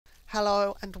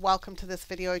Hello and welcome to this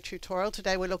video tutorial.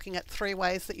 Today we're looking at 3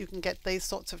 ways that you can get these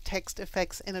sorts of text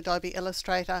effects in Adobe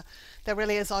Illustrator. There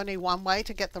really is only one way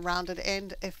to get the rounded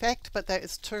end effect, but there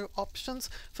is 2 options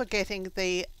for getting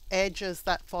the edges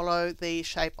that follow the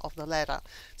shape of the letter.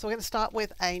 So we're going to start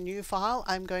with a new file.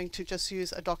 I'm going to just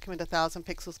use a document 1000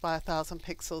 pixels by 1000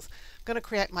 pixels. I'm going to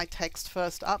create my text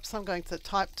first up, so I'm going to the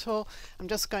type tool. I'm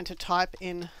just going to type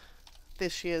in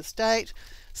this year's date,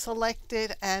 select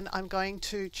it, and I'm going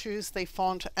to choose the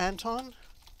font Anton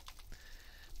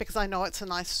because I know it's a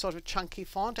nice sort of chunky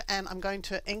font, and I'm going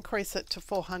to increase it to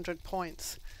 400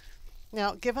 points.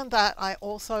 Now, given that I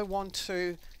also want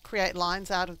to create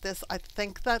lines out of this, I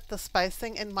think that the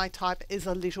spacing in my type is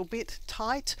a little bit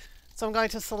tight. So I'm going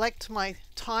to select my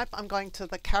type, I'm going to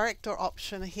the character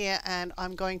option here, and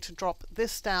I'm going to drop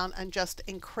this down and just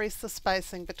increase the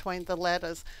spacing between the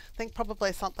letters. I think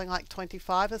probably something like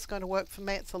 25 is going to work for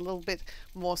me. It's a little bit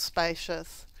more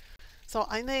spacious. So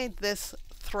I need this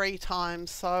 3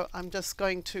 times, so I'm just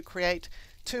going to create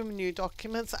 2 new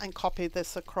documents and copy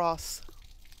this across.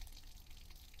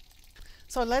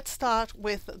 So let's start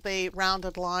with the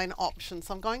rounded line option.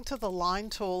 So I'm going to the line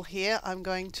tool here. I'm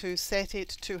going to set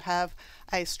it to have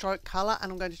a stroke color,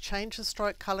 and I'm going to change the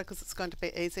stroke color because it's going to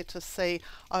be easy to see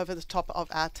over the top of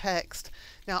our text.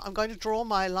 Now I'm going to draw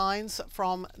my lines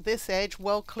from this edge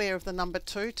well clear of the number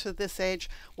 2 to this edge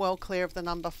well clear of the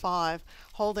number 5,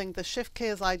 holding the shift key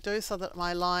as I do so that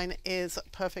my line is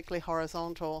perfectly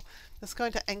horizontal. Just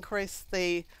going to increase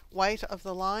the weight of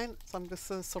the line, so I'm just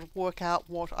going to sort of work out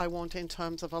what I want in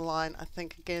terms of a line. I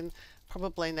think again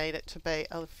probably need it to be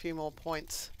a few more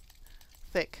points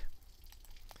thick.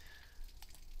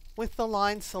 With the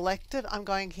line selected, I'm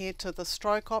going here to the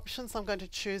stroke options. I'm going to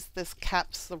choose this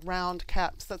caps, the round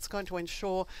caps. That's going to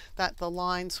ensure that the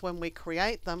lines, when we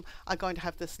create them, are going to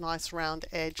have this nice round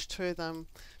edge to them.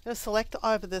 I'm going to select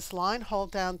over this line,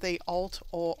 hold down the Alt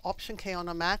or Option key on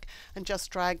a Mac, and just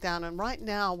drag down. And right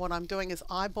now what I'm doing is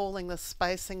eyeballing the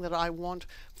spacing that I want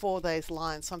for these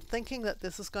lines. So I'm thinking that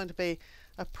this is going to be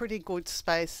a pretty good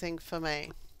spacing for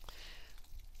me.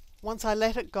 Once I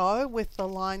let it go with the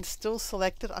line still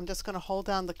selected, I'm just going to hold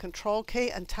down the Control key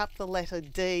and tap the letter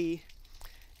D.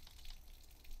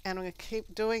 And I'm going to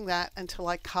keep doing that until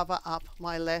I cover up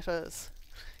my letters.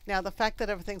 Now, the fact that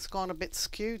everything's gone a bit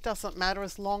skewed doesn't matter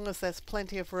as long as there's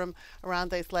plenty of room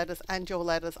around these letters and your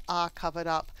letters are covered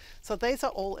up. So these are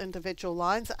all individual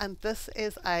lines, and this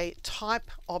is a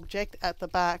type object at the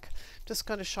back. Just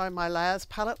going to show my layers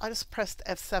palette. I just pressed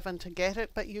F7 to get it,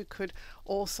 but you could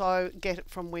also get it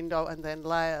from Window and then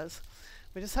Layers.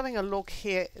 We're just having a look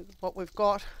here. What we've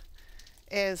got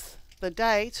is the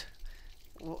date,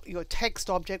 your text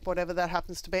object, whatever that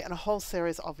happens to be, and a whole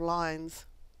series of lines.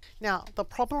 Now, the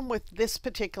problem with this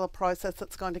particular process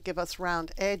that's going to give us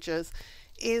round edges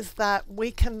is that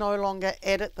we can no longer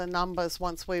edit the numbers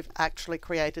once we've actually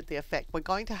created the effect. We're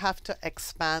going to have to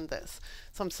expand this.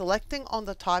 So I'm selecting on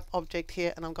the type object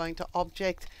here, and I'm going to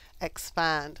Object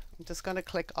Expand. I'm just going to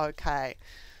click OK.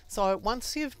 So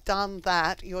once you've done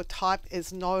that, your type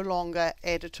is no longer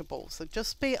editable. So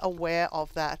just be aware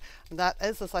of that. And that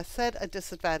is, as I said, a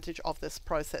disadvantage of this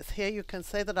process. Here you can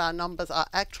see that our numbers are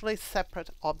actually separate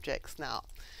objects now.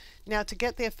 Now, to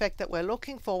get the effect that we're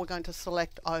looking for, we're going to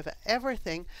select over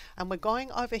everything, and we're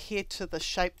going over here to the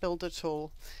Shape Builder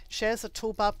tool. It shares a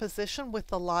toolbar position with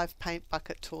the Live Paint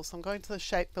Bucket tool. So I'm going to the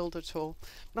Shape Builder tool.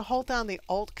 I'm going to hold down the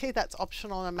Alt key, that's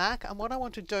optional on a Mac, and what I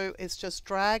want to do is just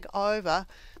drag over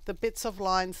the bits of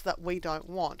lines that we don't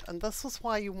want. And this is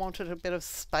why you wanted a bit of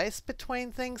space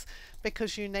between things,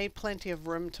 because you need plenty of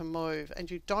room to move, and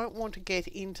you don't want to get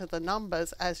into the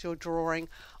numbers as you're drawing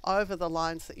over the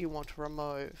lines that you want to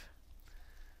remove.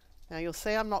 Now you'll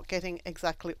see I'm not getting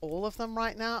exactly all of them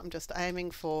right now. I'm just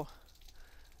aiming for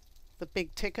the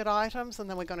big ticket items, and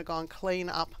then we're going to go and clean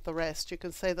up the rest. You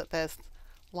can see that there's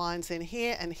lines in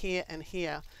here and here and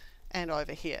here and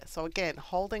over here. So again,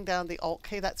 holding down the Alt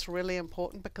key, that's really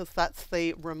important because that's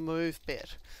the remove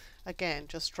bit. Again,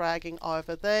 just dragging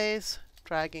over these,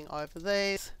 dragging over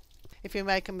these. If you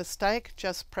make a mistake,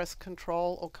 just press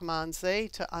Control or Command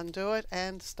Z to undo it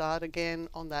and start again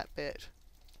on that bit.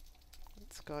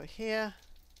 Let's go here.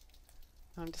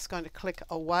 I'm just going to click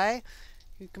away.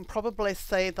 You can probably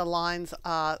see the lines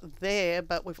are there,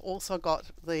 but we've also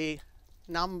got the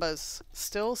numbers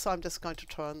still, so I'm just going to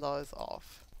turn those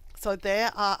off. So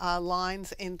there are our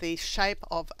lines in the shape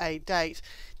of a date.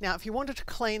 Now, if you wanted to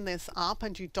clean this up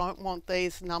and you don't want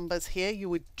these numbers here, you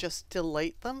would just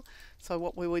delete them. So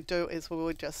what we would do is we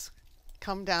would just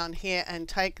come down here and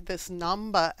take this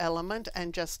number element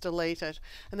and just delete it.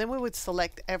 And then we would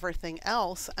select everything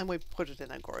else and we'd put it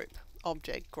in a group,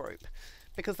 object group.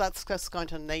 because that's just going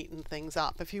to neaten things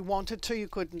up. If you wanted to, you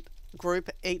could group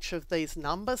each of these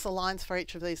numbers, the lines for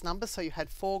each of these numbers, so you had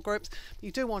 4 groups.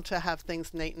 You do want to have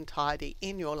things neat and tidy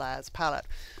in your layers palette.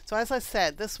 So as I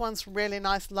said, this one's really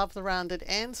nice, love the rounded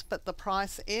ends, but the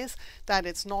price is that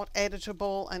it's not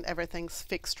editable and everything's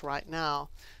fixed right now.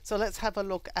 So let's have a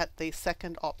look at the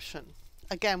second option.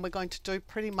 Again, we're going to do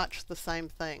pretty much the same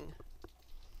thing.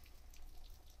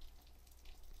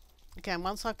 Again,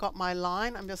 once I've got my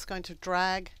line, I'm just going to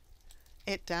drag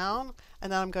it down,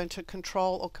 and then I'm going to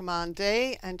Control or Command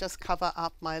D and just cover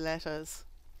up my letters.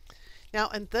 Now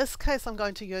in this case I'm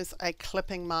going to use a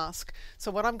clipping mask.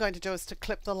 So what I'm going to do is to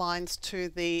clip the lines to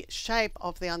the shape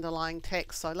of the underlying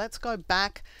text. So let's go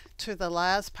back to the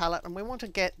layers palette, and we want to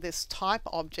get this type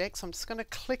object. So I'm just going to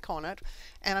click on it,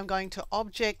 and I'm going to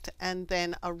object and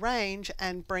then arrange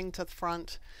and bring to the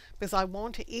front, because I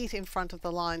want it in front of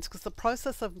the lines. Because the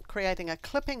process of creating a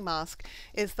clipping mask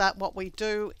is that what we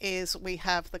do is we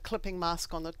have the clipping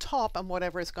mask on the top and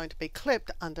whatever is going to be clipped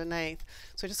underneath.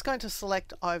 So just going to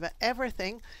select over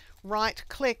everything, right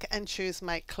click and choose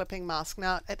Make Clipping Mask.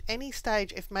 Now at any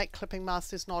stage, if Make Clipping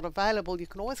Mask is not available, you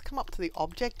can always come up to the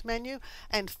Object menu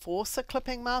and force a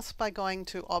clipping mask by going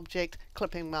to Object,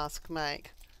 Clipping Mask,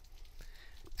 Make.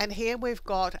 And here we've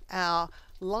got our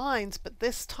lines, but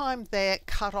this time they're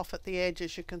cut off at the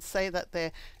edges. You can see that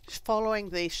they're following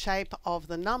the shape of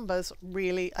the numbers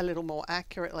really a little more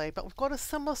accurately, but we've got a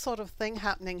similar sort of thing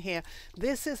happening here.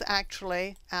 This is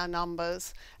actually our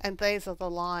numbers and these are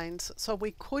the lines. So we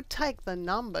could take the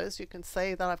numbers, you can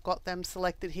see that I've got them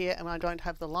selected here and I don't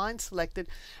have the line selected,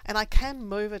 and I can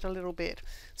move it a little bit.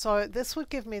 So this would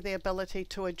give me the ability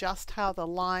to adjust how the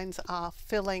lines are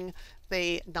filling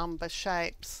the number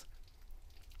shapes.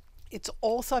 It's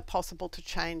also possible to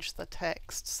change the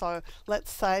text. So let's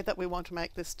say that we want to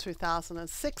make this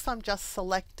 2006. I'm just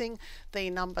selecting the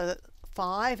number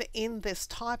 5 in this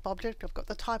type object. I've got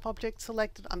the type object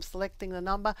selected. I'm selecting the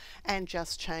number and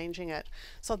just changing it.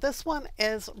 So this one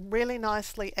is really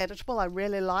nicely editable. I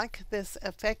really like this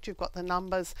effect. You've got the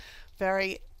numbers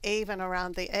very even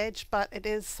around the edge, but it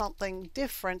is something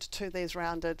different to these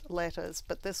rounded letters.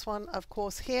 But this one, of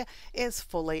course, here is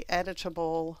fully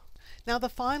editable. Now the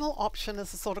final option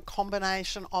is a sort of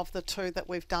combination of the two that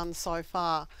we've done so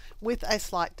far with a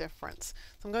slight difference.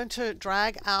 So I'm going to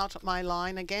drag out my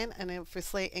line again and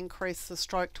obviously increase the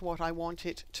stroke to what I want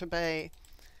it to be.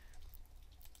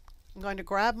 I'm going to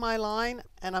grab my line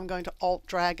and I'm going to Alt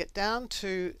drag it down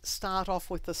to start off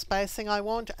with the spacing I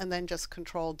want, and then just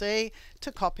Control D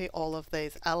to copy all of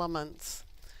these elements.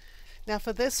 Now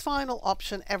for this final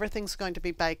option, everything's going to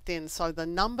be baked in. So the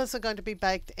numbers are going to be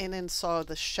baked in, and so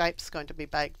the shape's going to be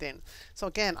baked in. So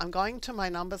again, I'm going to my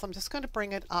numbers. I'm just going to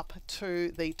bring it up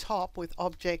to the top with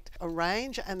Object,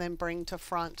 Arrange, and then Bring to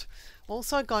Front. I'm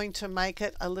also going to make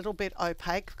it a little bit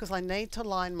opaque because I need to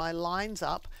line my lines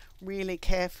up really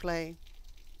carefully,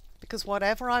 because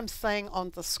whatever I'm seeing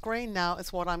on the screen now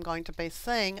is what I'm going to be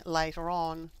seeing later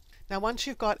on. Now once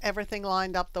you've got everything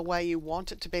lined up the way you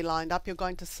want it to be lined up, you're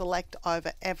going to select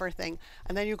over everything,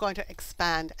 and then you're going to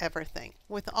expand everything.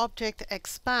 With Object,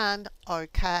 Expand,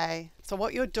 OK. So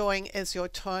what you're doing is you're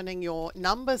turning your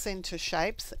numbers into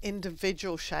shapes,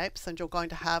 individual shapes, and you're going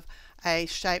to have a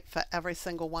shape for every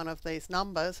single one of these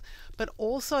numbers, but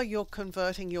also you're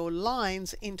converting your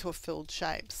lines into a filled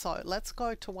shape. So let's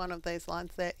go to one of these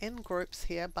lines. They're in groups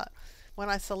here, but when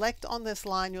I select on this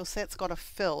line, you'll see it's got a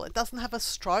fill. It doesn't have a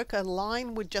stroke. A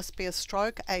line would just be a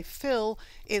stroke. A fill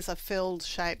is a filled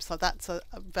shape. So that's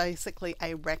basically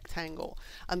a rectangle.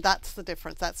 And that's the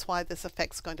difference. That's why this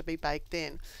effect's going to be baked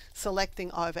in.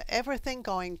 Selecting over everything,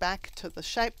 going back to the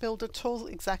Shape Builder tool,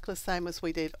 exactly the same as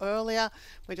we did earlier.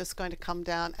 We're just going to come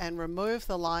down and remove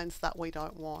the lines that we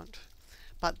don't want.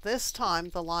 But this time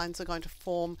the lines are going to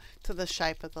form to the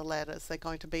shape of the letters. They're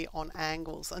going to be on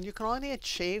angles, and you can only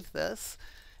achieve this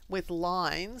with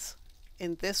lines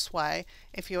in this way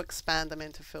if you expand them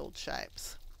into filled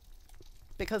shapes,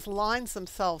 because lines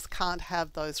themselves can't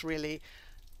have those really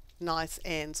nice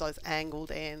ends, those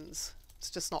angled ends. It's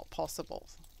just not possible.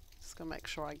 Just going to make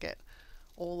sure I get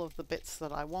all of the bits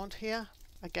that I want here.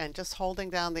 Again, just holding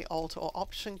down the Alt or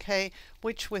Option key,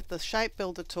 which with the Shape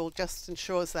Builder tool just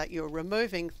ensures that you're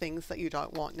removing things that you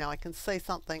don't want. Now I can see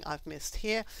something I've missed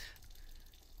here.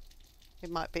 It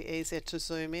might be easier to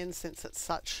zoom in since it's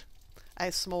such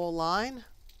a small line.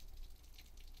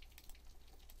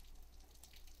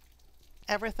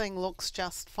 Everything looks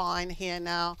just fine here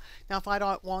now. Now if I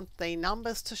don't want the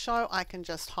numbers to show, I can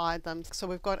just hide them. So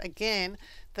we've got again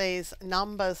these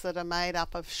numbers that are made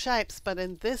up of shapes, but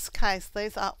in this case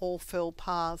these are all fill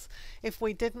paths. If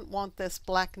we didn't want this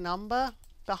black number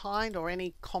behind or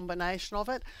any combination of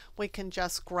it, we can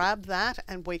just grab that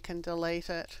and we can delete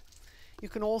it. You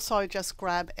can also just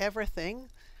grab everything,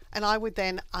 and I would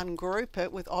then ungroup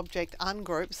it with Object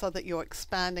Ungroup so that you're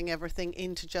expanding everything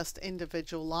into just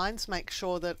individual lines. Make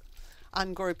sure that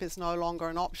ungroup is no longer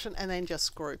an option, and then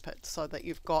just group it so that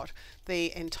you've got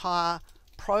the entire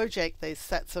project, these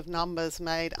sets of numbers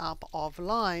made up of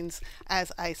lines,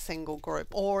 as a single group.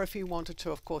 Or if you wanted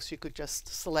to, of course, you could just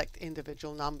select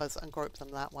individual numbers and group them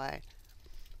that way.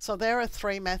 So there are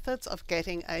three methods of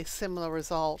getting a similar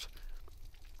result.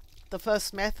 The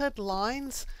first method,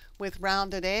 lines with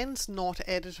rounded ends, not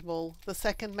editable. The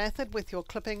second method, with your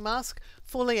clipping mask,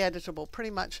 fully editable.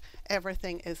 Pretty much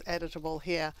everything is editable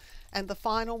here. And the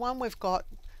final one, we've got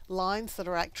lines that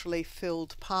are actually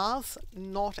filled paths,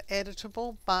 not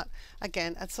editable, but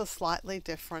again, it's a slightly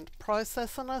different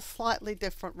process and a slightly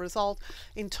different result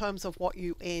in terms of what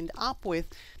you end up with.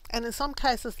 And in some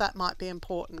cases that might be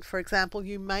important. For example,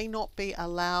 you may not be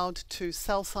allowed to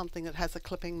sell something that has a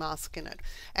clipping mask in it.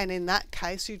 And in that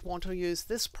case, you'd want to use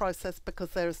this process because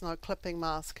there is no clipping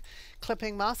mask.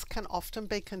 Clipping mask can often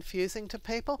be confusing to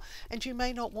people, and you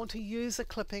may not want to use a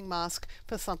clipping mask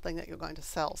for something that you're going to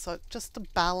sell. So just the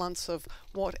balance of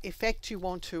what effect you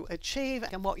want to achieve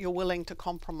and what you're willing to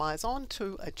compromise on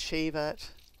to achieve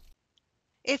it.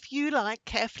 If you like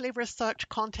carefully researched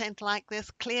content like this,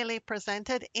 clearly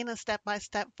presented in a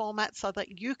step-by-step format so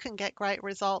that you can get great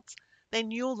results,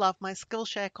 then you'll love my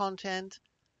Skillshare content.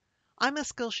 I'm a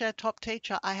Skillshare top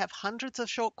teacher. I have hundreds of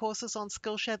short courses on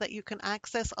Skillshare that you can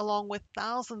access, along with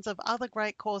thousands of other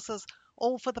great courses,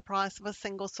 all for the price of a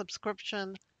single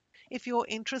subscription. If you're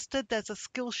interested, there's a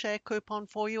Skillshare coupon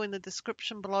for you in the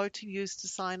description below to use to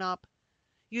sign up.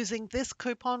 Using this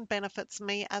coupon benefits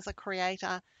me as a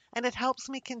creator, and it helps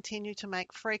me continue to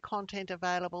make free content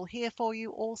available here for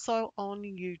you also on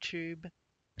YouTube.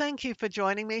 Thank you for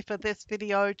joining me for this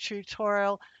video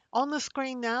tutorial. On the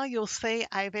screen now, you'll see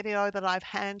a video that I've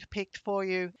hand-picked for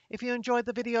you. If you enjoyed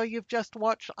the video you've just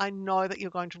watched, I know that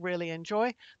you're going to really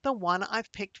enjoy the one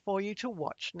I've picked for you to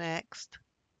watch next.